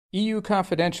EU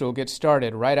Confidential gets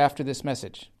started right after this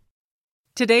message.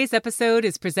 Today's episode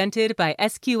is presented by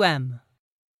SQM.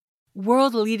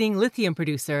 World-leading lithium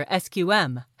producer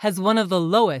SQM has one of the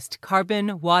lowest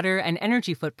carbon, water, and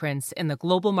energy footprints in the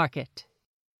global market.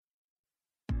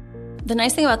 The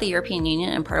nice thing about the European Union,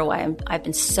 and part of why I've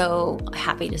been so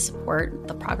happy to support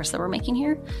the progress that we're making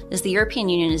here, is the European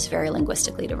Union is very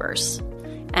linguistically diverse.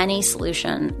 Any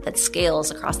solution that scales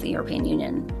across the European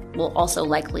Union will also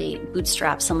likely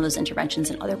bootstrap some of those interventions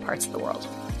in other parts of the world.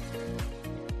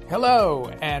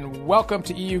 Hello, and welcome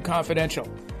to EU Confidential.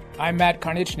 I'm Matt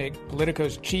Karnichnik,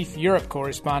 Politico's chief Europe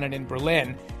correspondent in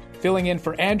Berlin, filling in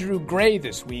for Andrew Gray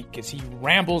this week as he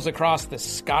rambles across the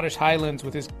Scottish Highlands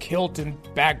with his kilt and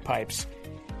bagpipes.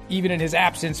 Even in his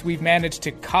absence, we've managed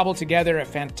to cobble together a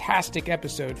fantastic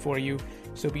episode for you,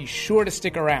 so be sure to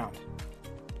stick around.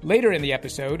 Later in the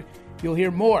episode, you'll hear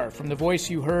more from the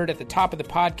voice you heard at the top of the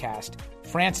podcast,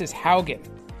 Frances Haugen.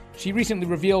 She recently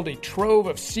revealed a trove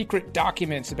of secret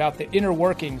documents about the inner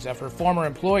workings of her former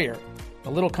employer, a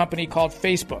little company called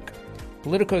Facebook.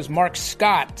 Politico's Mark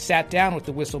Scott sat down with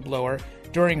the whistleblower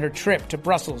during her trip to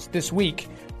Brussels this week,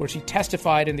 where she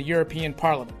testified in the European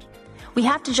Parliament. We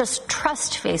have to just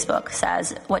trust Facebook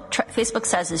says what Facebook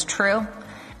says is true,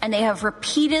 and they have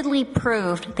repeatedly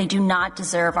proved they do not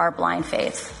deserve our blind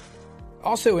faith.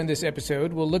 Also in this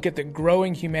episode, we'll look at the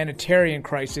growing humanitarian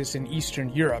crisis in Eastern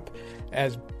Europe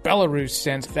as Belarus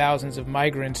sends thousands of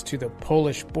migrants to the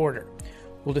Polish border.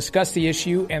 We'll discuss the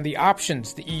issue and the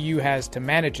options the EU has to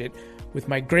manage it with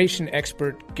migration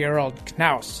expert Gerald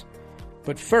Knaus.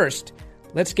 But first,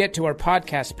 let's get to our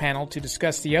podcast panel to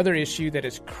discuss the other issue that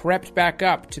has crept back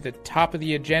up to the top of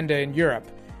the agenda in Europe,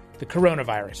 the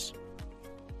coronavirus.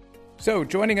 So,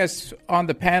 joining us on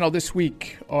the panel this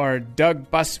week are Doug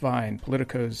Busvine,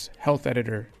 Politico's health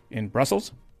editor in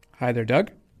Brussels. Hi there, Doug.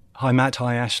 Hi, Matt.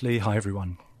 Hi, Ashley. Hi,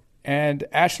 everyone. And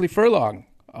Ashley Furlong,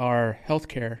 our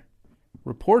healthcare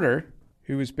reporter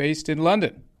who is based in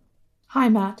London. Hi,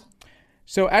 Matt.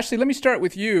 So, Ashley, let me start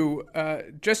with you.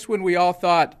 Just when we all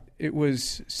thought it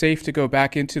was safe to go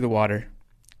back into the water,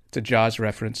 it's a Jaws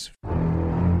reference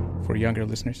for younger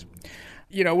listeners.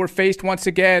 You know, we're faced once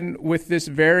again with this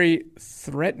very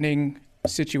threatening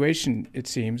situation, it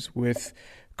seems, with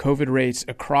COVID rates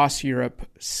across Europe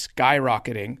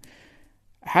skyrocketing.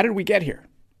 How did we get here?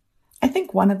 I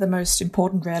think one of the most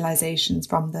important realizations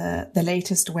from the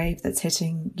latest wave that's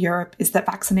hitting Europe is that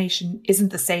vaccination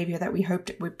isn't the savior that we hoped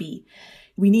it would be.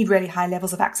 We need really high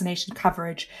levels of vaccination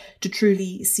coverage to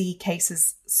truly see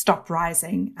cases stop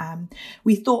rising.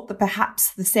 We thought that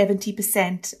perhaps the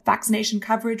 70% vaccination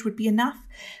coverage would be enough.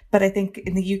 But I think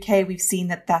in the UK, we've seen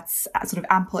that that's sort of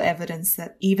ample evidence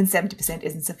that even 70%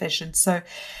 isn't sufficient. So,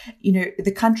 you know,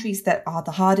 the countries that are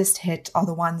the hardest hit are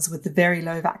the ones with the very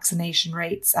low vaccination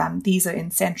rates. These are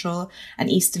in Central and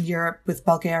Eastern Europe, with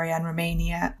Bulgaria and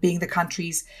Romania being the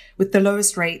countries with the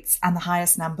lowest rates and the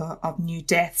highest number of new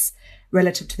deaths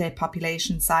relative to their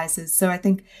population sizes. So I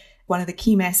think one of the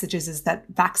key messages is that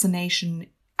vaccination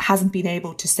hasn't been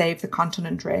able to save the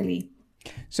continent, really.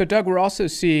 So, Doug, we're also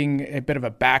seeing a bit of a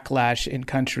backlash in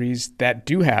countries that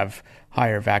do have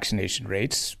higher vaccination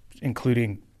rates,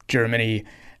 including Germany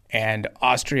and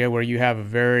Austria, where you have a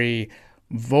very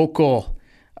vocal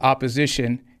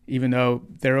opposition, even though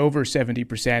they're over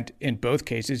 70% in both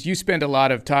cases. You spend a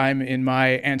lot of time in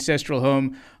my ancestral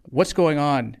home. What's going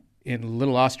on in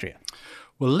Little Austria?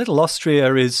 Well, Little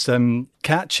Austria is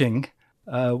catching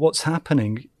what's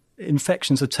happening.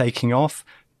 Infections are taking off.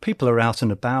 People are out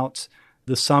and about.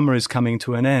 The summer is coming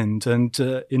to an end. And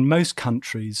in most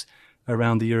countries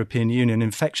around the European Union,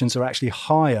 infections are actually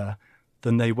higher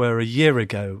than they were a year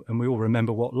ago. And we all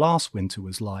remember what last winter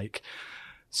was like.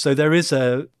 So this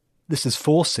is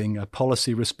forcing a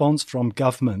policy response from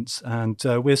governments. And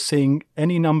we're seeing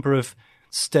any number of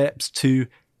steps to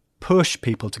push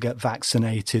people to get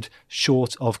vaccinated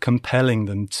short of compelling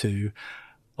them to.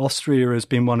 Austria has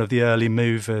been one of the early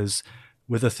movers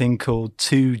with a thing called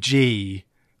 2G,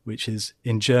 which is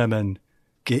in German,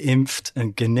 geimpft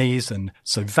and genesen,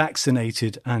 so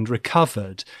vaccinated and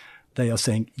recovered. They are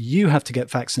saying you have to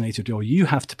get vaccinated or you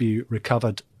have to be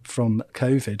recovered from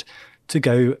COVID to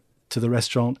go to the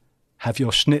restaurant, have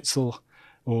your schnitzel,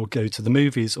 or go to the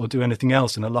movies or do anything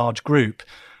else in a large group.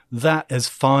 That has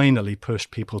finally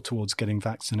pushed people towards getting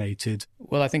vaccinated.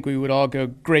 Well, I think we would all go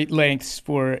great lengths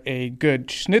for a good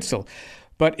schnitzel.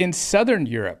 But in Southern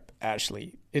Europe,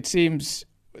 Ashley, it seems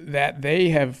that they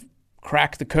have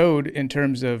cracked the code in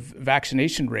terms of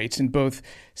vaccination rates. In both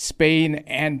Spain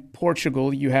and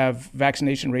Portugal, you have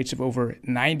vaccination rates of over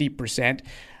 90%.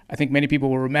 I think many people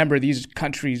will remember these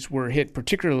countries were hit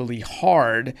particularly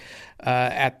hard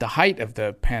at the height of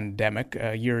the pandemic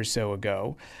a year or so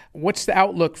ago. What's the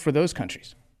outlook for those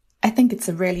countries? I think it's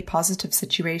a really positive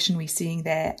situation we're seeing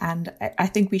there. And I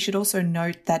think we should also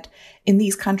note that in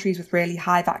these countries with really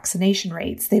high vaccination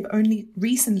rates, they've only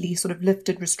recently sort of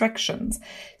lifted restrictions.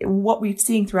 What we've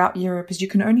seen throughout Europe is you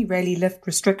can only really lift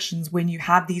restrictions when you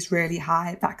have these really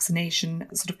high vaccination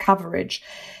sort of coverage.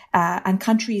 And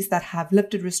countries that have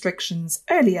lifted restrictions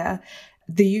earlier,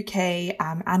 the UK,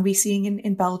 and we're seeing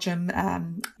in Belgium,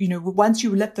 once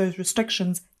you lift those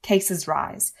restrictions, cases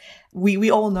rise. We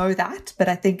all know that, but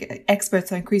I think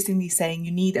experts are increasingly saying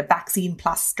you need a vaccine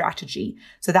plus strategy.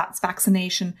 So that's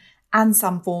vaccination and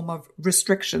some form of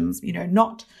restrictions,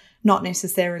 not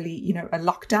necessarily, a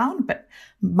lockdown, but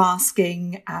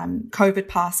masking, COVID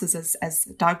passes, as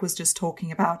Doug was just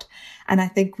talking about. And I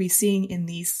think we're seeing in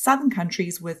these southern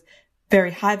countries with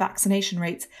very high vaccination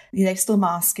rates, they're still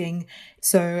masking.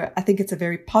 So I think it's a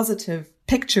very positive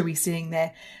picture we're seeing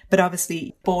there. But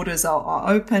obviously borders are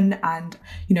open and,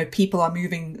 people are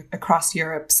moving across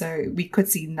Europe. So we could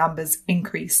see numbers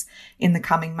increase in the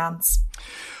coming months.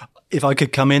 If I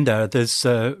could come in there, there's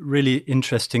really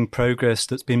interesting progress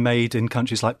that's been made in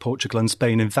countries like Portugal and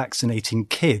Spain in vaccinating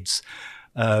kids.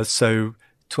 So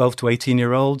 12 to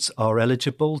 18-year-olds are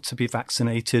eligible to be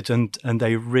vaccinated, and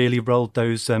they really rolled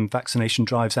those vaccination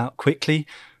drives out quickly,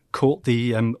 caught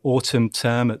the autumn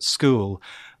term at school.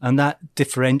 And that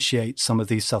differentiates some of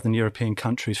these southern European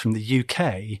countries from the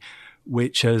UK,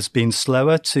 which has been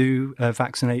slower to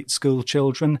vaccinate school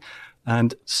children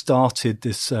and started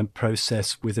this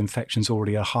process with infections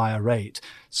already at a higher rate.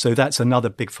 So that's another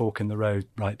big fork in the road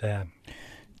right there.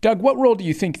 Doug, what role do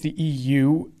you think the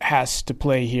EU has to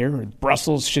play here, or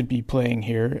Brussels should be playing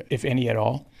here, if any at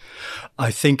all?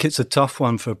 I think it's a tough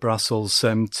one for Brussels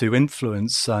to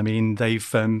influence. I mean,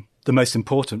 the most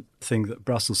important thing that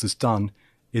Brussels has done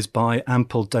is buy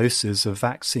ample doses of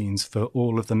vaccines for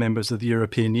all of the members of the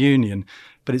European Union.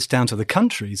 But it's down to the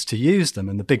countries to use them.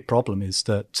 And the big problem is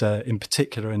that, in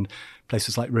particular, in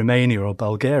places like Romania or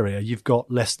Bulgaria, you've got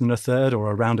less than a third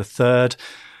or around a third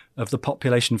of the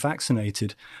population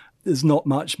vaccinated. There's not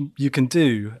much you can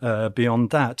do beyond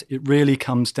that. It really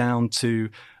comes down to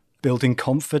building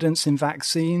confidence in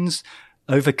vaccines,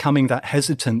 overcoming that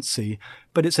hesitancy.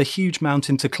 But it's a huge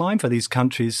mountain to climb for these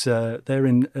countries. They're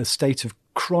in a state of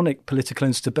chronic political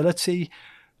instability.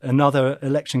 Another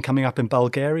election coming up in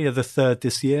Bulgaria, the third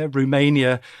this year.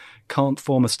 Romania can't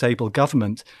form a stable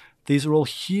government. These are all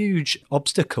huge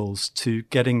obstacles to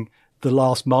getting the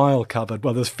last mile covered.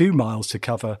 Well, there's few miles to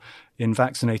cover in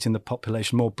vaccinating the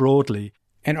population more broadly.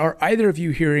 And are either of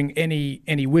you hearing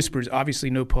any whispers? Obviously,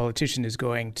 no politician is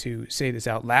going to say this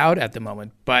out loud at the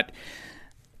moment, but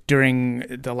during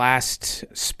the last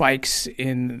spikes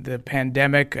in the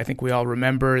pandemic, I think we all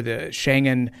remember the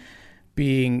Schengen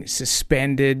being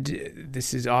suspended.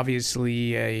 This is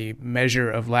obviously a measure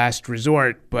of last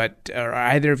resort, but are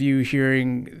either of you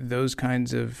hearing those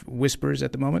kinds of whispers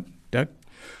at the moment? Doug?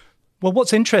 Well,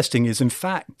 what's interesting is, in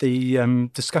fact, the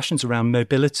discussions around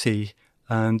mobility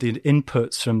and the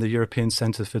inputs from the European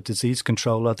Centre for Disease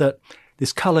Control are that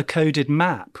this colour-coded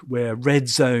map where red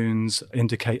zones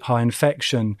indicate high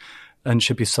infection and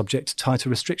should be subject to tighter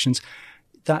restrictions,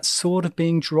 that's sort of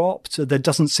being dropped. There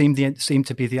doesn't seem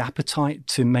to be the appetite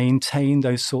to maintain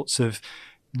those sorts of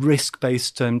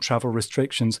risk-based travel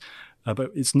restrictions,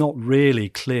 but it's not really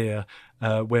clear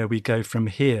where we go from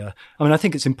here. I mean, I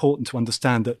think it's important to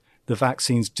understand that the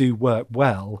vaccines do work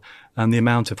well, and the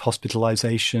amount of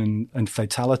hospitalization and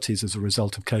fatalities as a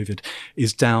result of COVID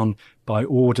is down by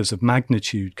orders of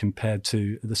magnitude compared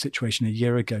to the situation a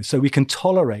year ago. So we can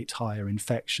tolerate higher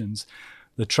infections.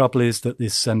 The trouble is that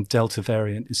this Delta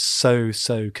variant is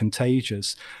so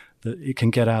contagious that it can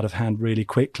get out of hand really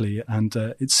quickly. And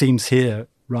it seems here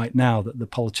right now that the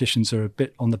politicians are a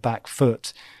bit on the back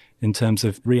foot in terms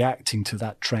of reacting to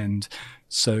that trend.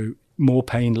 So more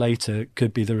pain later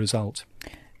could be the result.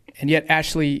 And yet,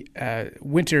 Ashley,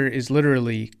 winter is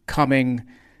literally coming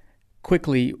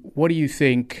quickly. What do you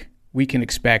think we can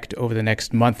expect over the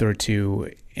next month or two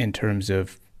in terms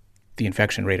of the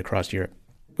infection rate across Europe?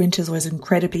 Winter's always an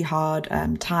incredibly hard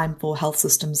time for health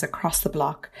systems across the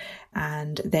bloc.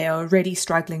 and they are already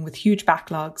struggling with huge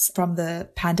backlogs from the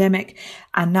pandemic.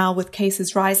 And now with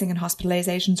cases rising and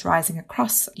hospitalizations rising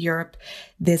across Europe,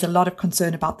 there's a lot of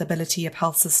concern about the ability of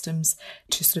health systems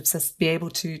to sort of be able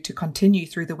to continue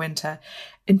through the winter.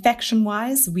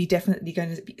 Infection-wise, we're definitely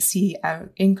going to see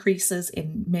increases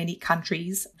in many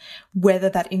countries. Whether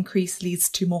that increase leads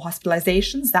to more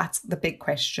hospitalizations, that's the big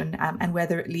question. And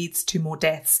whether it leads to more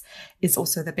deaths is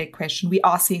also the big question. We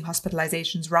are seeing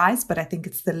hospitalizations rise, but I think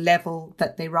it's the level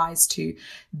that they rise to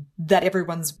that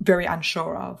everyone's very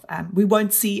unsure of. We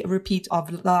won't see a repeat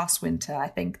of last winter. I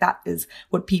think that is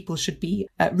what people should be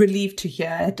relieved to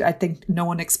hear. I think no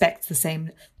one expects the same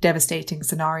devastating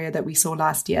scenario that we saw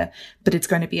last year, but it's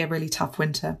going to be a really tough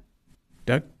winter.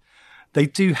 Doug? They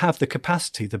do have the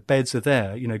capacity. The beds are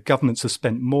there. You know, governments have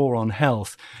spent more on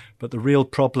health, but the real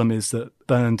problem is that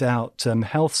burned out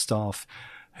health staff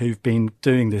who've been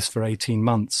doing this for 18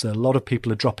 months. A lot of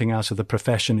people are dropping out of the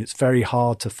profession. It's very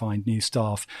hard to find new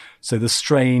staff. So the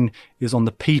strain is on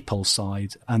the people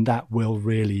side, and that will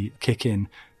really kick in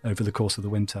over the course of the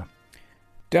winter.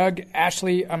 Doug,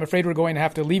 Ashley, I'm afraid we're going to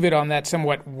have to leave it on that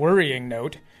somewhat worrying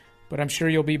note, but I'm sure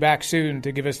you'll be back soon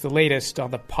to give us the latest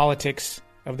on the politics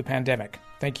of the pandemic.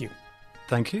 Thank you.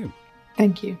 Thank you.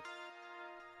 Thank you.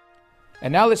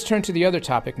 And now let's turn to the other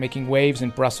topic making waves in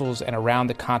Brussels and around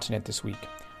the continent this week.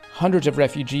 Hundreds of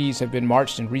refugees have been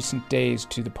marched in recent days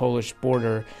to the Polish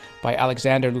border by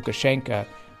Alexander Lukashenko,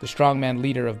 the strongman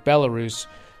leader of Belarus,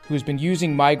 who has been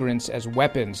using migrants as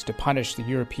weapons to punish the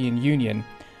European Union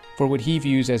for what he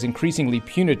views as increasingly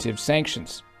punitive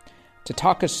sanctions. To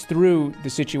talk us through the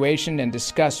situation and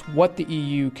discuss what the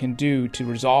EU can do to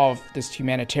resolve this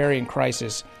humanitarian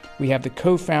crisis, we have the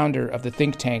co-founder of the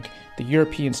think tank, the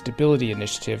European Stability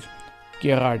Initiative,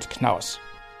 Gerard Knaus.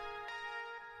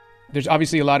 There's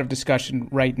obviously a lot of discussion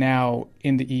right now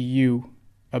in the EU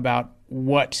about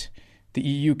what the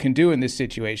EU can do in this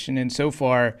situation, and so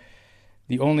far,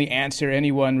 the only answer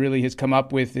anyone really has come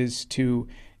up with is to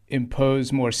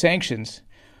impose more sanctions,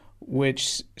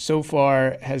 which so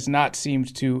far has not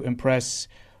seemed to impress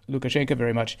Lukashenko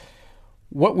very much.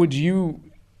 What would you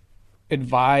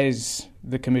advise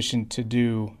the Commission to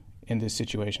do in this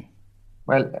situation?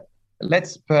 Well,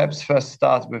 let's perhaps first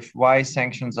start with why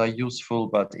sanctions are useful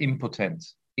but impotent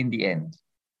in the end.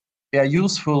 They are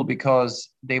useful because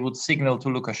they would signal to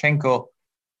Lukashenko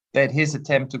that his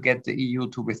attempt to get the EU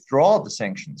to withdraw the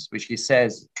sanctions, which he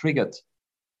says triggered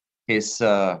his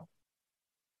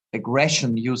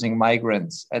aggression using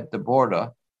migrants at the border,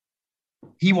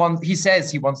 he says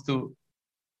he wants to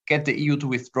get the EU to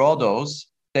withdraw those,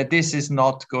 that this is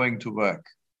not going to work.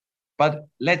 But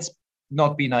let's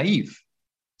not be naive.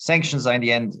 Sanctions are in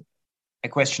the end a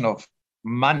question of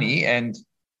money, and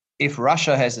if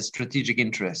Russia has a strategic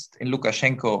interest in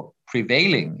Lukashenko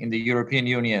prevailing in the European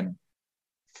Union,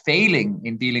 failing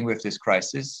in dealing with this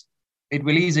crisis, it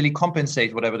will easily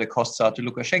compensate whatever the costs are to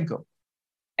Lukashenko.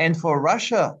 And for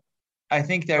Russia, I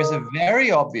think there is a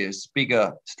very obvious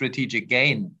bigger strategic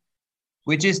gain,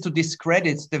 which is to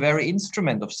discredit the very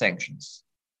instrument of sanctions,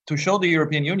 to show the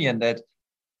European Union that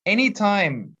any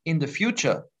time in the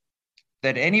future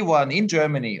that anyone in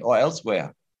Germany or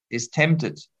elsewhere is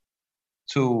tempted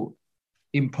to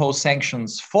impose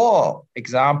sanctions, for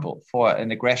example, for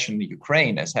an aggression in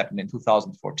Ukraine, as happened in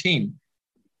 2014,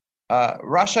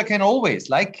 Russia can always,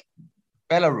 like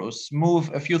Belarus,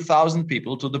 move a few thousand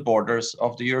people to the borders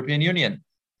of the European Union.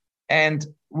 And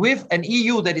with an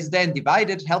EU that is then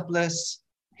divided, helpless,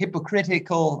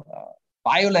 hypocritical,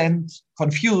 violent,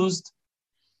 confused,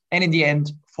 and in the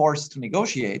end, forced to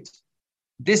negotiate,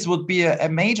 this would be a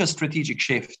major strategic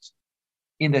shift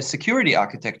in the security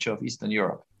architecture of Eastern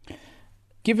Europe.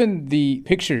 Given the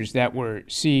pictures that we're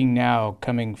seeing now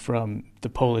coming from the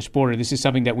Polish border, this is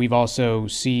something that we've also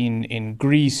seen in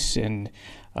Greece and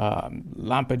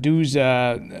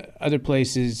Lampedusa, other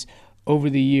places over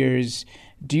the years.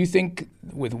 Do you think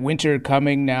with winter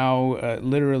coming now,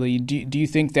 literally, do you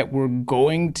think that we're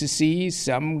going to see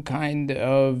some kind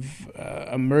of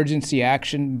emergency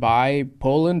action by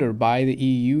Poland or by the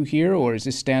EU here, or is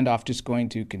this standoff just going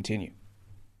to continue?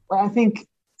 Well, I think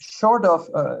short of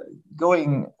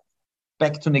going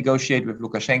back to negotiate with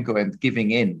Lukashenko and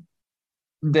giving in,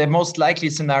 the most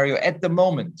likely scenario at the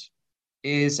moment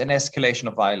is an escalation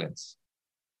of violence.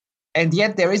 And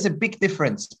yet there is a big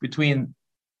difference between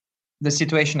the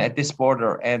situation at this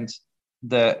border and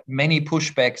the many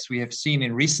pushbacks we have seen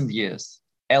in recent years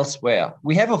elsewhere.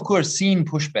 We have, of course, seen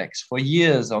pushbacks for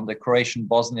years on the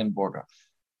Croatian-Bosnian border.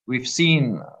 We've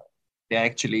seen, they're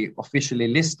actually officially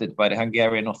listed by the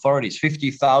Hungarian authorities,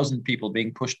 50,000 people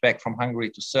being pushed back from Hungary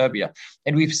to Serbia.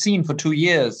 And we've seen for 2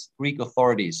 years Greek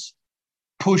authorities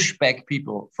push back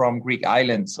people from Greek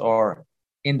islands or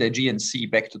in the Aegean Sea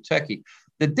back to Turkey.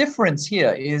 The difference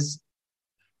here is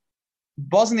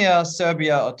Bosnia,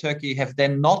 Serbia, or Turkey have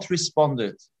then not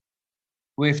responded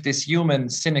with this human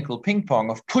cynical ping pong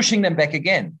of pushing them back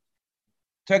again.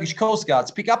 Turkish coast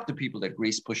guards pick up the people that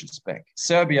Greece pushes back.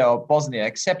 Serbia or Bosnia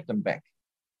accept them back.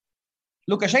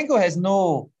 Lukashenko has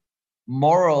no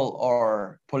moral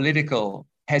or political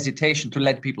hesitation to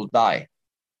let people die.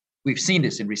 We've seen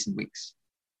this in recent weeks.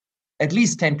 At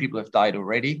least 10 people have died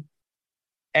already.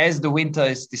 As the winter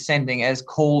is descending, as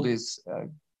cold is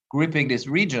gripping this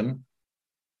region,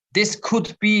 this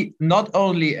could be not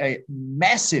only a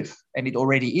massive, and it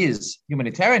already is,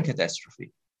 humanitarian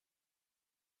catastrophe.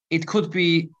 It could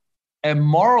be a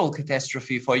moral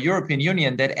catastrophe for European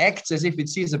Union that acts as if it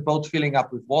sees a boat filling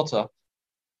up with water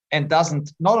and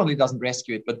not only doesn't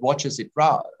rescue it, but watches it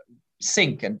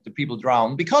sink and the people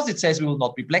drown because it says we will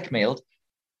not be blackmailed.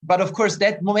 But of course,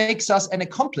 that makes us an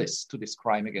accomplice to this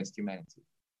crime against humanity.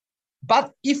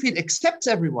 But if it accepts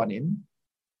everyone in,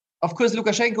 of course,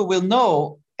 Lukashenko will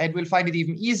know and will find it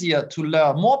even easier to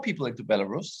lure more people into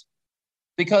Belarus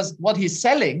because what he's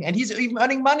selling, and he's even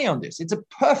earning money on this, it's a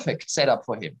perfect setup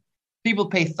for him. People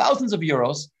pay thousands of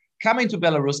euros, come into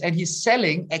Belarus, and he's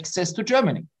selling access to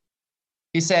Germany.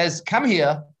 He says, come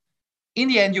here. In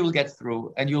the end, you will get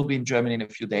through and you'll be in Germany in a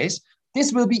few days.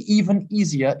 This will be even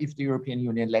easier if the European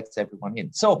Union lets everyone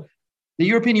in. So the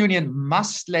European Union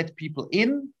must let people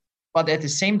in, but at the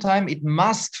same time, it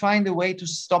must find a way to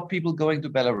stop people going to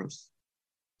Belarus.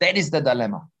 That is the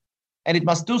dilemma. And it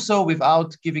must do so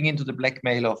without giving in to the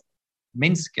blackmail of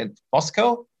Minsk and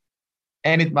Moscow.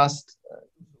 And it must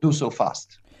do so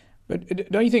fast.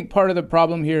 But don't you think part of the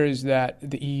problem here is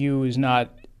that the EU is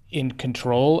not in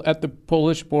control at the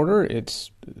Polish border?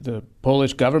 It's the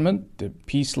Polish government, the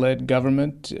peace-led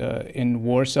government in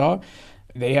Warsaw.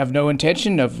 They have no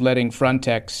intention of letting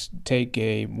Frontex take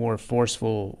a more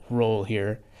forceful role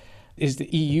here. Is the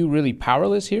EU really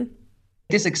powerless here?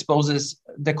 This exposes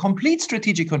the complete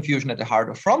strategic confusion at the heart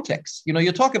of Frontex.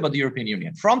 You talk about the European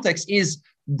Union. Frontex is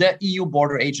the EU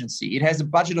border agency. It has a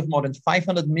budget of more than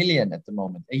 500 million at the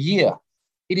moment, a year.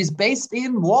 It is based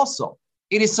in Warsaw.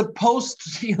 It is supposed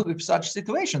to deal with such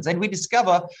situations. And we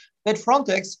discover that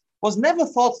Frontex was never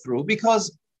thought through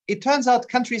because it turns out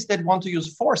countries that want to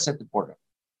use force at the border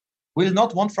will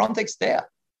not want Frontex there.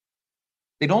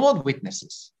 They don't want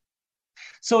witnesses.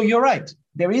 So you're right.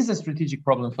 There is a strategic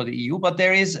problem for the EU, but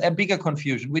there is a bigger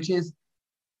confusion, which is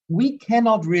we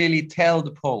cannot really tell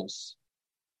the Poles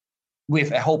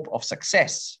with a hope of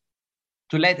success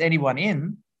to let anyone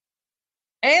in,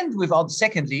 and without,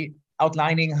 secondly,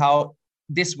 outlining how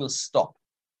this will stop.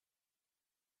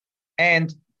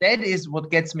 And that is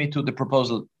what gets me to the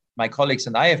proposal my colleagues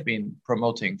and I have been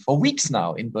promoting for weeks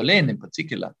now, in Berlin in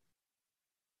particular,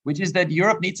 which is that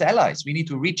Europe needs allies. We need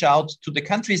to reach out to the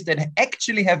countries that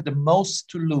actually have the most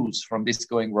to lose from this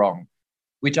going wrong,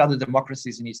 which are the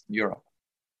democracies in Eastern Europe.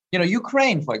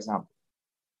 Ukraine, for example.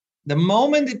 The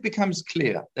moment it becomes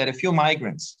clear that a few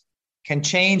migrants can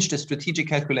change the strategic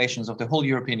calculations of the whole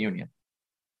European Union,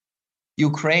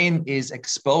 Ukraine is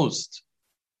exposed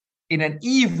in an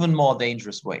even more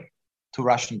dangerous way to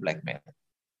Russian blackmail.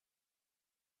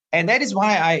 And that is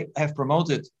why I have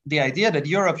promoted the idea that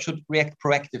Europe should react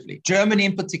proactively. Germany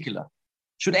in particular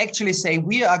should actually say,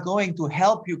 we are going to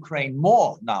help Ukraine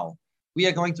more now. We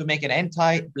are going to make an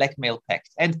anti-blackmail pact.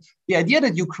 And the idea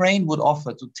that Ukraine would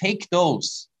offer to take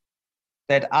those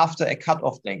that after a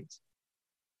cutoff date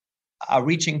are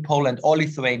reaching Poland or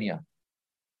Lithuania,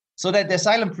 so that the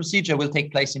asylum procedure will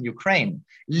take place in Ukraine.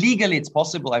 Legally, it's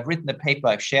possible. I've written a paper.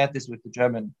 I've shared this with the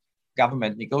German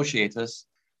government negotiators.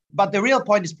 But the real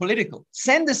point is political.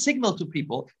 Send a signal to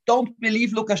people. Don't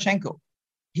believe Lukashenko.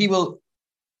 He will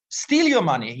steal your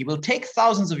money. He will take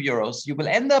thousands of euros. You will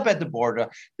end up at the border.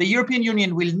 The European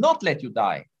Union will not let you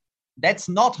die. That's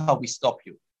not how we stop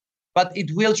you. But it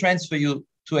will transfer you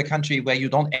to a country where you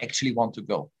don't actually want to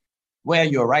go, where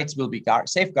your rights will be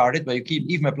safeguarded, where you can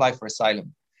even apply for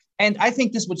asylum. And I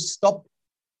think this would stop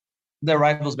the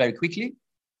arrivals very quickly.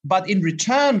 But in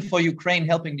return for Ukraine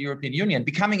helping the European Union,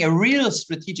 becoming a real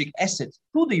strategic asset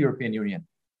to the European Union,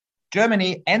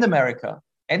 Germany and America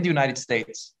and the United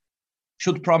States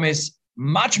should promise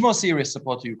much more serious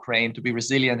support to Ukraine to be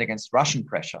resilient against Russian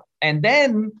pressure. And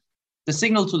then the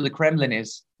signal to the Kremlin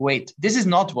is, wait, this is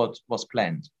not what was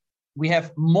planned. We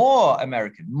have more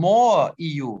American, more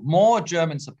EU, more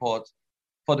German support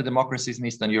for the democracies in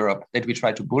Eastern Europe that we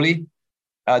try to bully.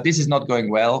 This is not going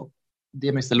well.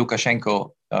 Dear Mr.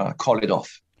 Lukashenko, call it off.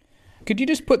 Could you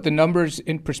just put the numbers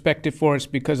in perspective for us?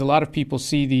 Because a lot of people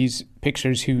see these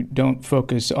pictures who don't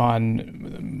focus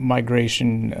on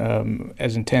migration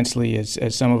as intensely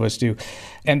as some of us do.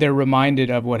 And they're reminded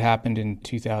of what happened in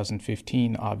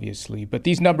 2015, obviously. But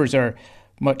these numbers are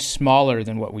much smaller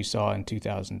than what we saw in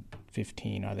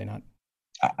 2015, are they not?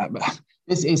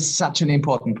 This is such an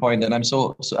important point, and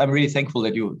I'm really thankful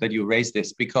that you raised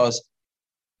this, because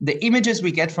the images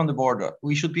we get from the border,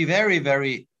 we should be very,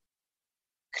 very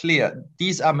clear.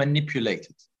 These are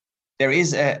manipulated. There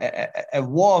is a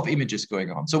war of images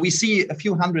going on. So we see a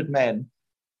few hundred men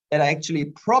that are actually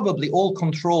probably all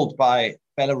controlled by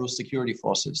Belarus security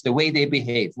forces, the way they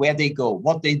behave, where they go,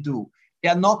 what they do. They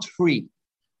are not free.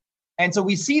 And so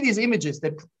we see these images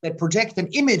that project an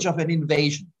image of an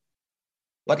invasion.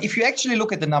 But if you actually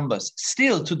look at the numbers,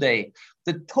 still today,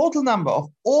 the total number of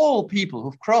all people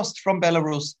who've crossed from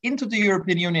Belarus into the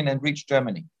European Union and reached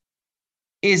Germany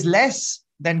is less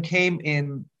than came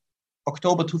in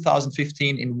October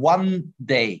 2015 in one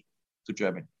day to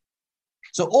Germany.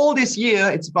 So all this year,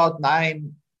 it's about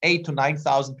 8,000 to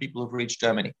 9,000 people who've reached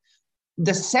Germany.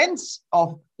 The sense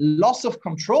of loss of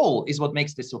control is what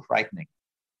makes this so frightening.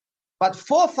 But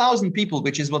 4,000 people,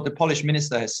 which is what the Polish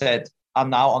minister has said, are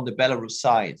now on the Belarus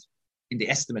side in the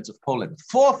estimates of Poland.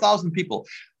 4,000 people.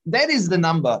 That is the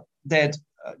number that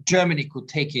Germany could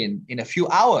take in a few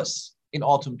hours in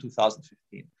autumn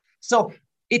 2015. So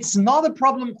it's not a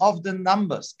problem of the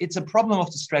numbers. It's a problem of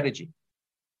the strategy.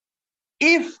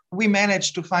 If we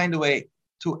manage to find a way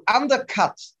to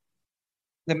undercut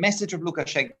the message of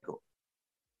Lukashenko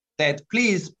that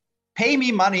please pay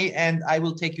me money and I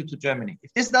will take you to Germany.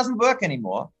 If this doesn't work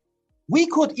anymore, we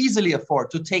could easily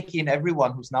afford to take in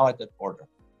everyone who's now at that border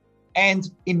and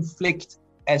inflict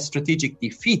a strategic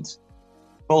defeat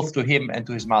both to him and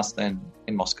to his master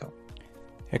in Moscow.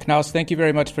 Herr Knaus, thank you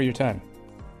very much for your time.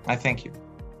 I thank you.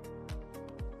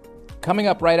 Coming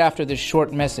up right after this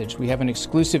short message, we have an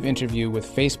exclusive interview with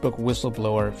Facebook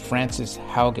whistleblower Frances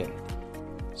Haugen.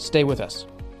 Stay with us.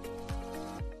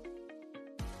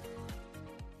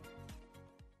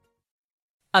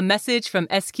 A message from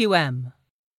SQM.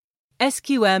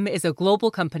 SQM is a global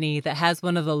company that has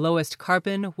one of the lowest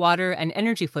carbon, water, and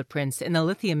energy footprints in the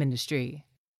lithium industry.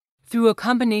 Through a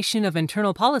combination of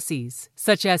internal policies,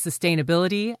 such as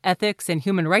sustainability, ethics, and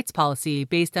human rights policy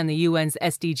based on the UN's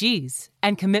SDGs,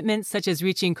 and commitments such as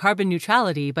reaching carbon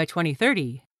neutrality by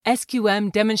 2030,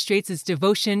 SQM demonstrates its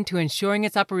devotion to ensuring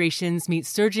its operations meet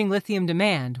surging lithium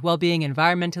demand while being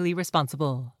environmentally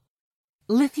responsible.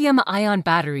 Lithium-ion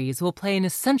batteries will play an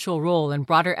essential role in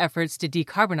broader efforts to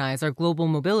decarbonize our global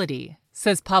mobility,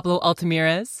 says Pablo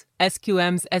Altamirez,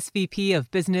 SQM's SVP of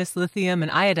Business Lithium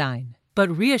and Iodine,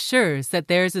 but reassures that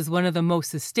theirs is one of the most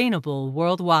sustainable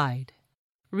worldwide.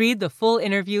 Read the full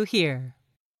interview here.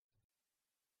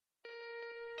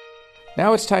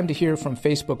 Now it's time to hear from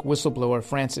Facebook whistleblower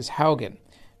Frances Haugen.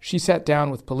 She sat down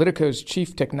with Politico's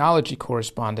chief technology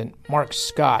correspondent, Mark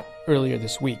Scott, earlier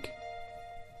this week.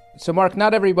 So, Mark,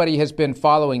 not everybody has been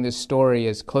following this story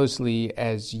as closely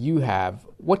as you have.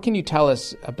 What can you tell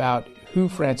us about who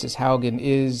Frances Haugen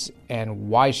is and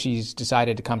why she's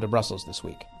decided to come to Brussels this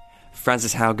week?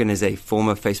 Frances Haugen is a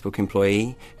former Facebook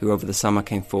employee who over the summer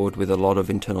came forward with a lot of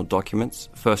internal documents,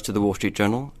 first to the Wall Street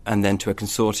Journal and then to a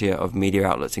consortia of media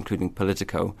outlets, including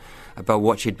Politico, about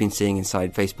what she'd been seeing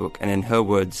inside Facebook and, in her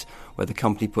words, where the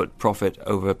company put profit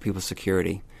over people's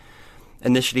security.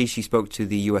 Initially, she spoke to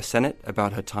the US Senate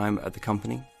about her time at the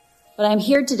company. But I'm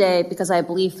here today because I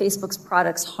believe Facebook's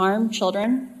products harm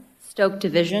children, stoke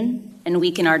division, and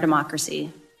weaken our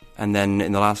democracy. And then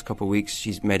in the last couple of weeks,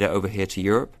 she's made it over here to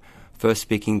Europe, first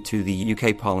speaking to the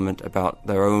UK Parliament about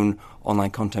their own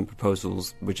online content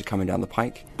proposals, which are coming down the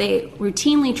pike. They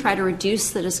routinely try to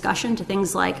reduce the discussion to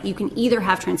things like you can either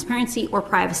have transparency or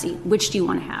privacy. Which do you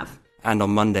want to have? And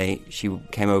on Monday, she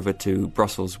came over to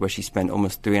Brussels, where she spent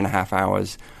almost 3.5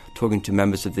 hours talking to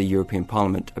members of the European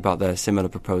Parliament about their similar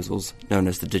proposals, known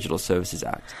as the Digital Services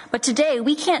Act. But today,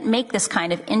 we can't make this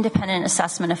kind of independent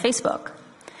assessment of Facebook.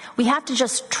 We have to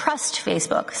just trust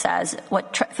Facebook says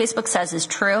what Facebook says is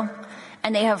true,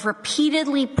 and they have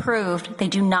repeatedly proved they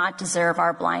do not deserve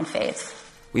our blind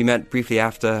faith. We met briefly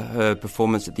after her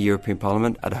performance at the European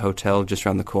Parliament at a hotel just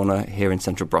around the corner here in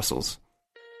central Brussels.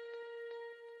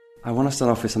 I want to start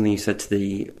off with something you said to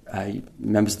the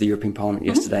members of the European Parliament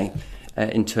yesterday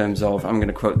in terms of, I'm going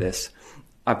to quote this,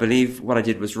 "I believe what I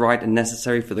did was right and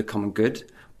necessary for the common good,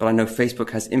 but I know Facebook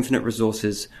has infinite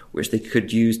resources which they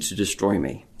could use to destroy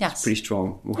me." Yes. Pretty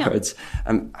strong words.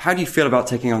 Yeah. How do you feel about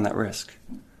taking on that risk?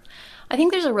 I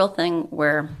think there's a real thing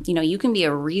where, you can be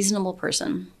a reasonable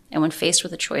person, and when faced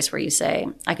with a choice where you say,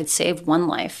 I could save one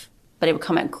life, but it would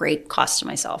come at great cost to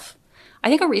myself. I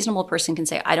think a reasonable person can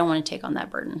say, I don't want to take on that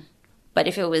burden. But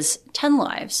if it was 10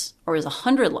 lives, or it was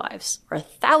 100 lives, or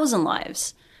 1,000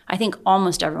 lives, I think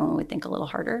almost everyone would think a little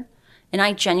harder. And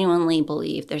I genuinely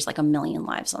believe there's like 1 million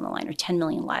lives on the line, or 10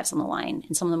 million lives on the line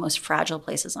in some of the most fragile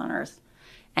places on earth.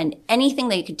 And anything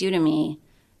they could do to me,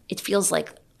 it feels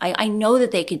like I know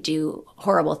that they could do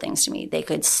horrible things to me. They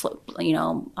could,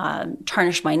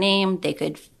 tarnish my name. They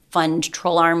could fund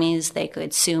troll armies. They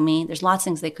could sue me. There's lots of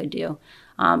things they could do.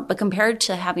 But compared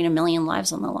to having 1 million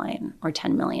lives on the line, or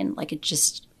 10 million, like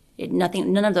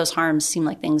none of those harms seem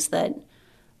like things that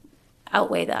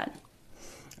outweigh that.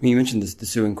 I mean, you mentioned the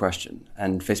suing question,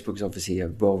 and Facebook is obviously a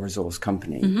well-resourced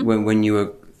company. Mm-hmm. When you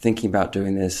were thinking about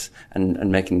doing this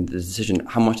and making the decision,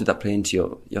 how much did that play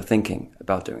into your thinking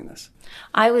about doing this?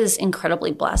 I was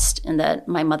incredibly blessed in that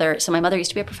my mother used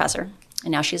to be a professor,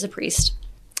 and now she's a priest.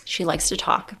 She likes to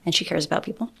talk, and she cares about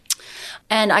people.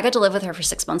 And I got to live with her for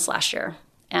 6 months last year.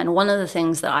 And one of the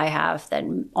things that I have that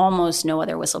almost no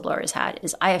other whistleblower has had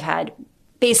is I have had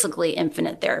basically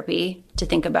infinite therapy to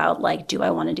think about, like, do I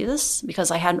want to do this?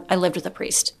 Because I lived with a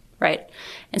priest, right?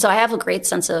 And so I have a great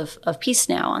sense of peace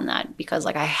now on that, because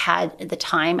like I had the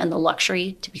time and the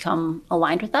luxury to become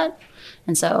aligned with that.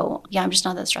 And so, yeah, I'm just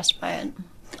not that stressed by it.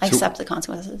 I accept the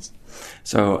consequences.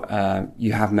 So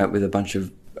you have met with a bunch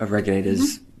of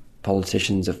regulators,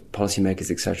 politicians, of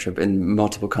policymakers, etc., in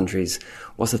multiple countries.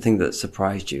 What's the thing that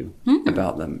surprised you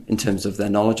about them in terms of their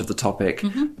knowledge of the topic,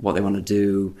 what they want to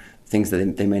do, things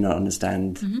that they may not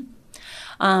understand?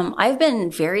 I've been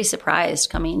very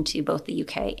surprised coming to both the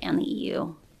UK and the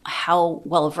EU how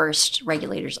well-versed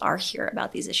regulators are here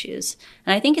about these issues.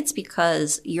 And I think it's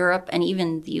because Europe and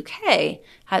even the UK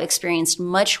have experienced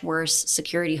much worse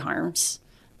security harms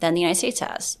than the United States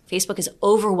has. Facebook has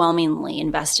overwhelmingly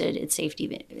invested its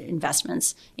safety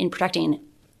investments in protecting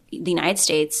the United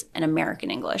States and American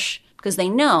English, because they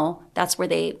know that's where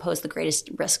they pose the greatest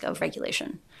risk of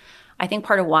regulation. I think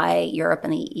part of why Europe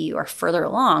and the EU are further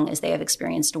along is they have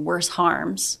experienced worse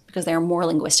harms because they are more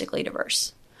linguistically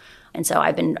diverse. And so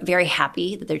I've been very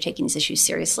happy that they're taking these issues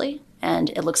seriously. And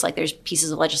it looks like there's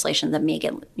pieces of legislation that may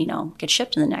get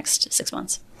shipped in the next 6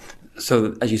 months.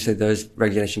 So, as you said, there's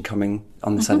regulation coming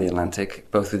on the side of the Atlantic,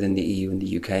 both within the EU and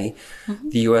the UK.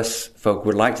 The US folk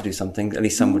would like to do something, at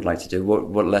least some would like to do.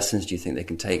 What lessons do you think they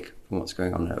can take from what's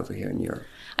going on over here in Europe?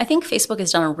 I think Facebook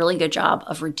has done a really good job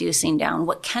of reducing down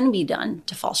what can be done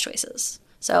to false choices.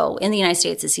 So in the United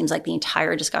States, it seems like the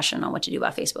entire discussion on what to do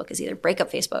about Facebook is either break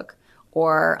up Facebook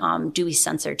or do we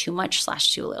censor too much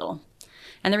 / too little.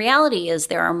 And the reality is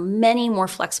there are many more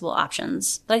flexible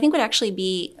options that I think would actually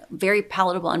be very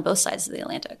palatable on both sides of the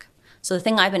Atlantic. So the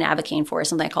thing I've been advocating for is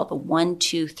something I call the 1,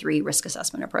 2, 3 risk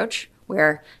assessment approach,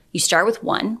 where you start with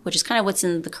 1, which is kind of what's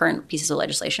in the current pieces of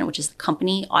legislation, which is the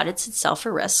company audits itself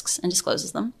for risks and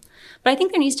discloses them. But I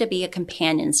think there needs to be a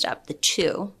companion step, the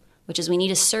 2, which is we need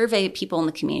to survey people in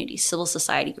the community, civil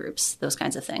society groups, those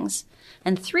kinds of things.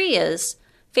 And 3 is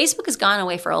Facebook has gone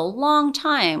away for a long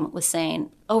time with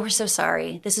saying, oh, we're so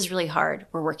sorry. This is really hard.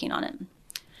 We're working on it.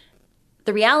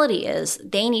 The reality is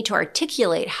they need to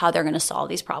articulate how they're going to solve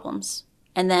these problems.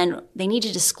 And then they need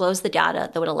to disclose the data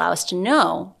that would allow us to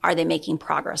know, are they making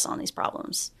progress on these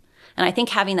problems? And I think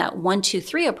having that 1, 2,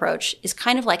 3 approach is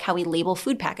kind of like how we label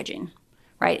food packaging,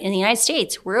 right? In the United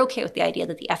States, we're okay with the idea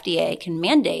that the FDA can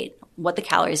mandate what the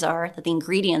calories are, that the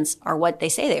ingredients are what they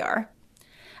say they are.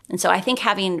 And so I think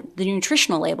having the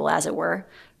nutritional label, as it were,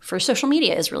 for social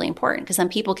media is really important, because then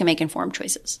people can make informed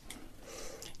choices.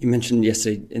 You mentioned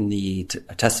yesterday in the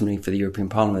testimony for the European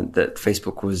Parliament that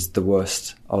Facebook was the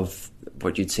worst of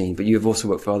what you'd seen, but you've also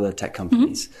worked for other tech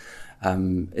companies.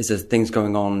 Is there things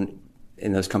going on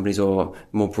in those companies or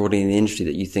more broadly in the industry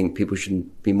that you think people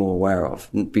should be more aware of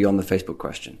beyond the Facebook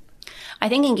question? I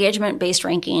think engagement-based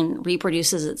ranking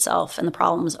reproduces itself and the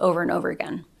problems over and over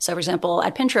again. So, for example,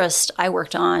 at Pinterest, I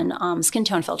worked on skin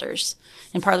tone filters.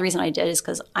 And part of the reason I did is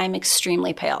because I'm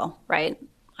extremely pale, right?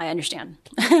 I understand.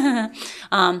 And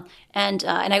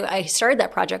I started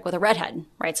that project with a redhead,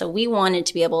 right? So we wanted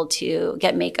to be able to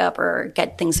get makeup or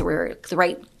get things that were the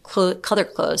right color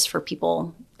clothes for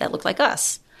people that look like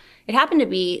us. It happened to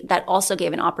be that also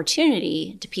gave an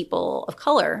opportunity to people of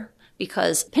color,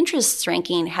 because Pinterest's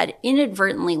ranking had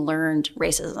inadvertently learned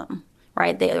racism,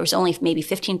 right? There was only maybe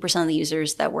 15% of the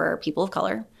users that were people of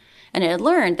color. And it had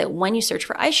learned that when you search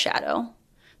for eyeshadow,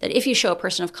 that if you show a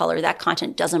person of color, that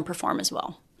content doesn't perform as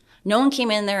well. No one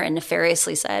came in there and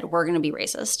nefariously said, we're going to be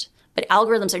racist. But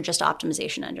algorithms are just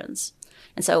optimization engines.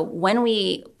 And so when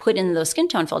we put in those skin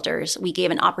tone filters, we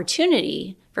gave an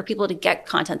opportunity for people to get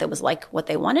content that was like what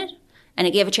they wanted. And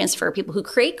it gave a chance for people who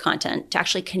create content to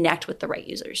actually connect with the right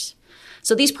users.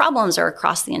 So these problems are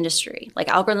across the industry. Like,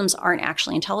 algorithms aren't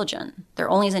actually intelligent. They're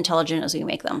only as intelligent as we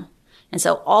make them. And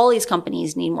so all these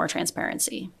companies need more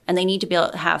transparency, and they need to be able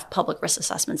to have public risk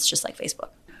assessments just like Facebook.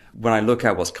 When I look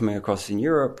at what's coming across in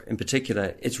Europe in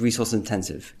particular, it's resource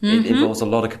intensive. It involves a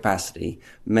lot of capacity.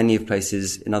 Many of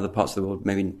places in other parts of the world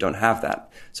maybe don't have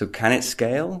that. So can it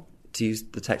scale, to use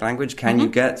the tech language? Can you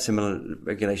get similar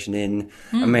regulation in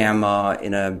a Myanmar,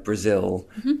 in a Brazil,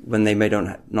 when they may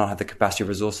not have the capacity or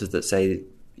resources that, say,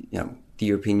 the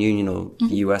European Union or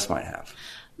the US might have?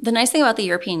 The nice thing about the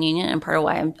European Union, and part of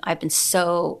why I've been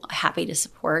so happy to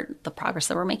support the progress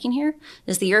that we're making here,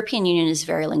 is the European Union is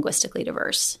very linguistically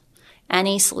diverse.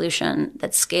 Any solution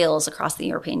that scales across the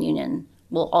European Union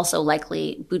will also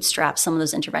likely bootstrap some of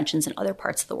those interventions in other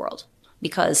parts of the world,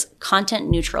 because content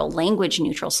neutral, language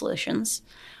neutral solutions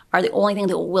are the only thing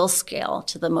that will scale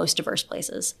to the most diverse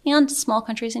places and small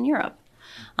countries in Europe.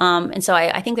 And so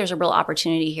I think there's a real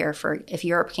opportunity here for, if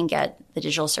Europe can get the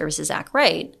Digital Services Act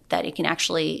right, that it can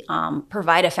actually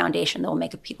provide a foundation that will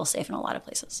make people safe in a lot of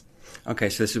places. Okay,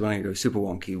 so this is when I go super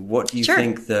wonky. What do you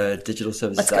think the Digital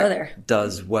Services Act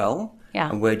does well? Yeah.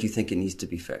 And where do you think it needs to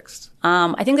be fixed?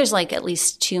 I think there's at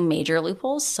least two major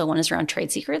loopholes. So one is around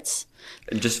trade secrets.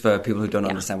 Just for people who don't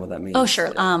understand what that means. Oh, sure.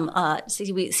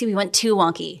 We went too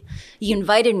wonky. You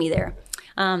invited me there.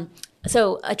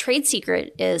 So a trade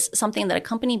secret is something that a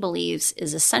company believes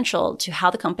is essential to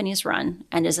how the company is run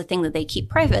and is a thing that they keep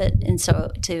private, and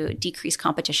so to decrease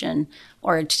competition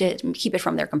or to keep it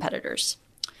from their competitors.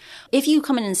 If you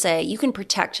come in and say you can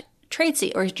protect trade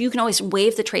secret, or you can always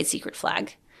wave the trade secret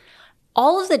flag,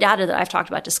 all of the data that I've talked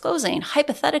about disclosing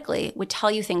hypothetically would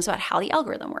tell you things about how the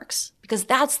algorithm works, because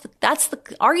that's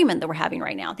the argument that we're having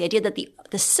right now. The idea that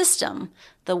the system,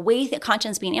 the way that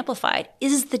content is being amplified,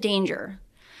 is the danger.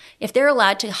 If they're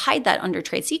allowed to hide that under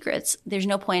trade secrets, there's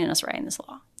no point in us writing this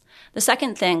law. The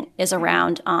second thing is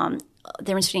around the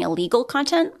difference between illegal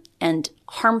content and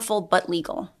harmful but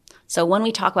legal. So when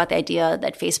we talk about the idea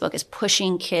that Facebook is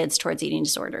pushing kids towards eating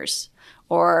disorders,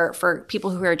 or for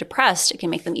people who are depressed, it can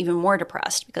make them even more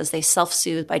depressed because they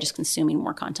self-soothe by just consuming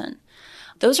more content.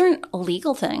 Those aren't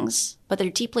illegal things, but they're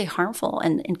deeply harmful,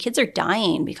 and kids are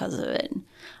dying because of it.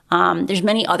 There's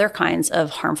many other kinds of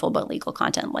harmful but legal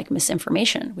content, like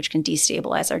misinformation, which can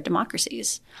destabilize our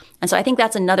democracies. And so I think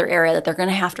that's another area that they're going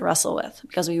to have to wrestle with,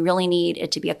 because we really need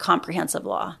it to be a comprehensive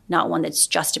law, not one that's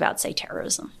just about, say,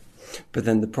 terrorism. But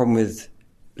then the problem with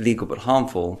legal but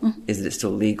harmful is that it's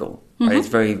still legal, right?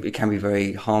 It can be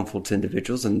very harmful to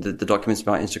individuals, and the documents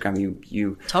about Instagram,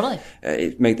 you totally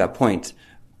make that point.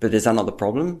 But is that not the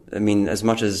problem? I mean, as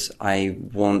much as I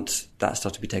want that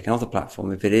stuff to be taken off the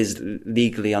platform, if it is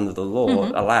legally under the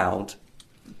law allowed,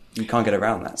 you can't get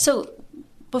around that. So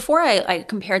before I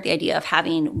compared the idea of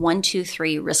having 1, 2,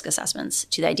 3 risk assessments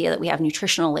to the idea that we have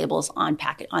nutritional labels on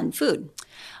food.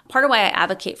 Part of why I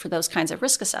advocate for those kinds of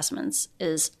risk assessments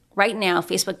is right now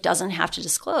Facebook doesn't have to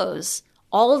disclose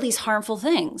all of these harmful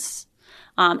things.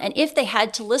 And if they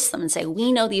had to list them and say,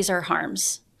 we know these are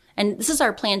harms, and this is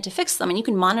our plan to fix them, and you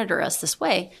can monitor us this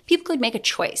way, people could make a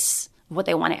choice of what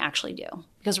they want to actually do.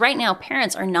 Because right now,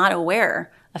 parents are not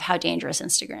aware of how dangerous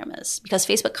Instagram is, because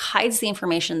Facebook hides the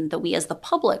information that we as the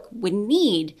public would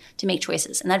need to make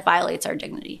choices, and that violates our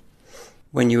dignity.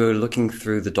 When you were looking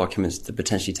through the documents to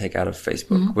potentially take out of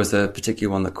Facebook, was there a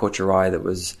particular one that caught your eye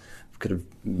that could have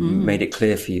made it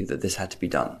clear for you that this had to be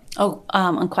done? Oh,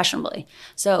 unquestionably.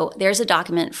 So there's a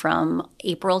document from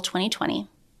April 2020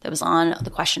 that was on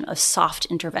the question of soft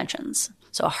interventions.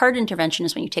 So a hard intervention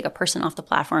is when you take a person off the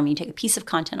platform, you take a piece of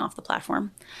content off the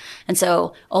platform. And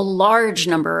so a large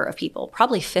number of people,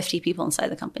 probably 50 people inside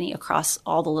the company across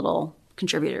all the little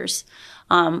contributors,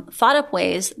 thought up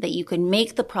ways that you could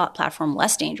make the platform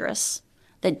less dangerous,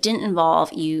 that didn't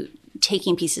involve you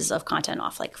taking pieces of content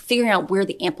off, like figuring out where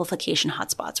the amplification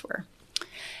hotspots were.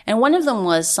 And one of them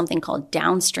was something called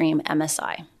downstream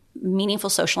MSI, meaningful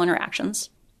social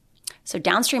interactions. So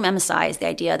downstream MSI is the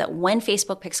idea that when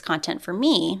Facebook picks content for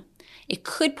me, it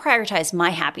could prioritize my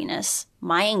happiness,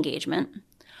 my engagement,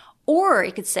 or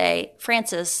it could say,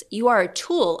 Francis, you are a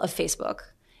tool of Facebook,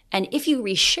 and if you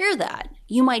reshare that,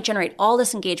 you might generate all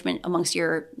this engagement amongst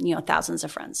your thousands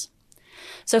of friends.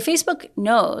 So Facebook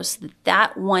knows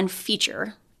that one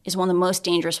feature is one of the most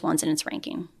dangerous ones in its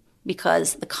ranking,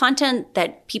 because the content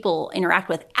that people interact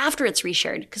with after it's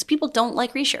reshared, because people don't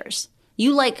like reshares.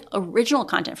 You like original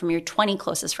content from your 20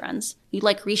 closest friends. You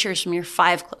like reshares from your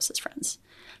 5 closest friends.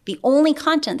 The only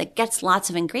content that gets lots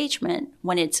of engagement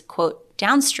when it's, quote,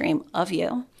 downstream of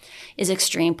you is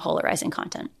extreme polarizing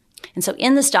content. And so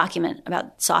in this document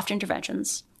about soft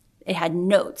interventions, it had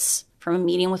notes from a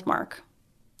meeting with Mark.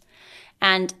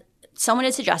 And someone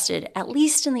had suggested, at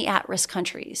least in the at-risk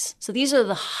countries, so these are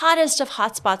the hottest of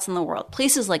hotspots in the world,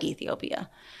 places like Ethiopia,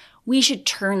 we should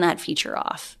turn that feature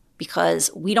off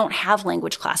because we don't have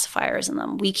language classifiers in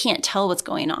them. We can't tell what's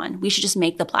going on. We should just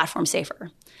make the platform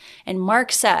safer. And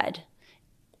Mark said,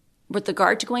 with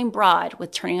regard to going broad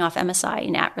with turning off MSI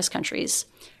in at-risk countries,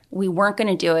 we weren't going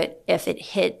to do it if it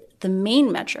hit the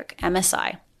main metric,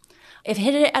 MSI, if it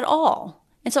hit it at all.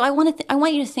 And so I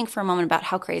want you to think for a moment about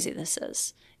how crazy this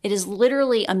is. It is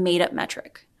literally a made-up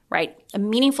metric, right? A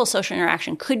meaningful social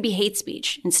interaction could be hate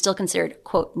speech and still considered,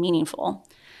 quote, meaningful.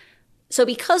 So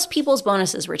because people's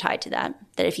bonuses were tied to that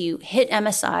if you hit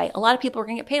MSI, a lot of people are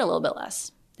going to get paid a little bit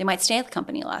less. They might stay at the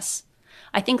company less.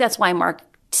 I think that's why Mark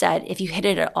said, if you hit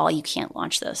it at all, you can't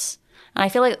launch this. And I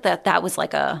feel like that was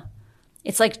like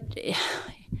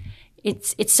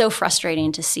it's so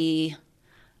frustrating to see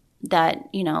that,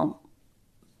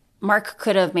 Mark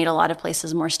could have made a lot of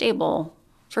places more stable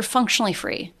for functionally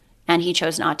free, and he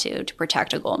chose not to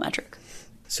protect a goal metric.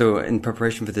 So in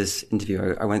preparation for this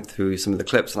interview, I went through some of the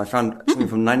clips, and I found something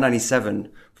from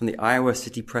 1997 from the Iowa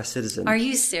City Press Citizen. Are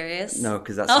you serious? No,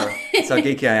 because that's how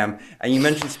geeky I am. And you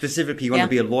mentioned specifically you want to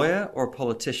be a lawyer or a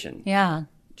politician. Yeah.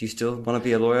 Do you still want to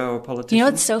be a lawyer or a politician? You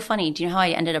know what's so funny? Do you know how I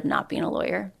ended up not being a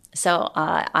lawyer? So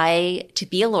to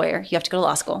be a lawyer, you have to go to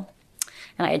law school.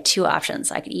 And I had two options.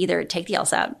 I could either take the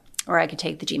LSAT or I could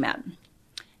take the GMAT.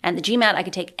 And the GMAT I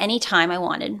could take any time I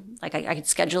wanted. Like I could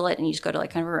schedule it and you just go to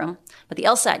like kind of a room. But the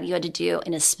LSAT you had to do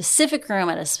in a specific room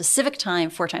at a specific time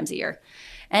 4 times a year.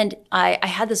 And I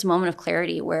had this moment of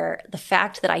clarity where the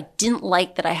fact that I didn't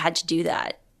like that I had to do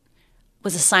that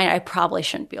was a sign I probably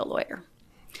shouldn't be a lawyer.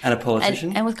 And a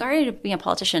politician? And with regard to being a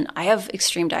politician, I have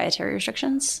extreme dietary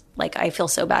restrictions. Like I feel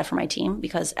so bad for my team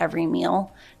because every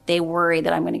meal they worry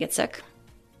that I'm going to get sick.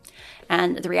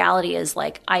 And the reality is,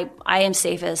 like, I am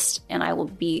safest and I will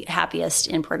be happiest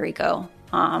in Puerto Rico.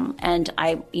 And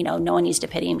no one needs to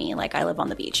pity me. Like, I live on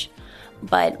the beach.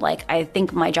 But, like, I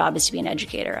think my job is to be an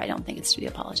educator. I don't think it's to be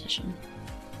a politician.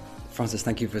 Frances,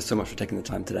 thank you so much for taking the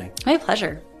time today. My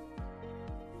pleasure.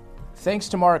 Thanks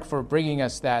to Mark for bringing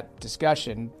us that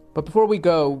discussion. But before we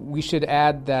go, we should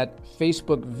add that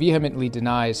Facebook vehemently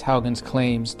denies Haugen's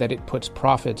claims that it puts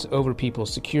profits over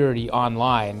people's security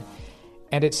online.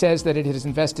 And it says that it has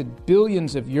invested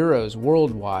billions of euros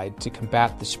worldwide to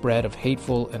combat the spread of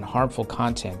hateful and harmful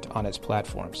content on its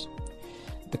platforms.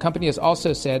 The company has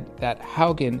also said that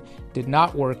Haugen did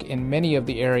not work in many of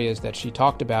the areas that she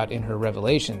talked about in her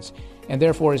revelations, and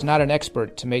therefore is not an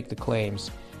expert to make the claims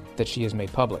that she has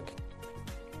made public.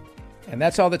 And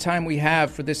that's all the time we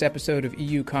have for this episode of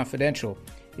EU Confidential.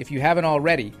 If you haven't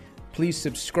already, please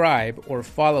subscribe or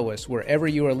follow us wherever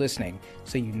you are listening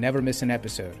so you never miss an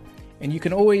episode. And you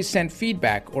can always send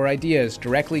feedback or ideas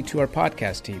directly to our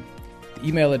podcast team. The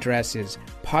email address is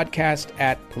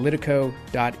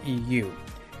podcast@politico.eu.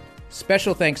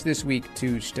 Special thanks this week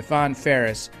to Stefan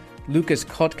Ferris, Lucas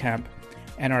Kotkamp,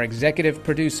 and our executive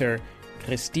producer,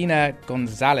 Christina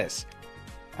Gonzalez.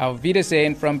 Auf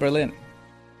Wiedersehen from Berlin.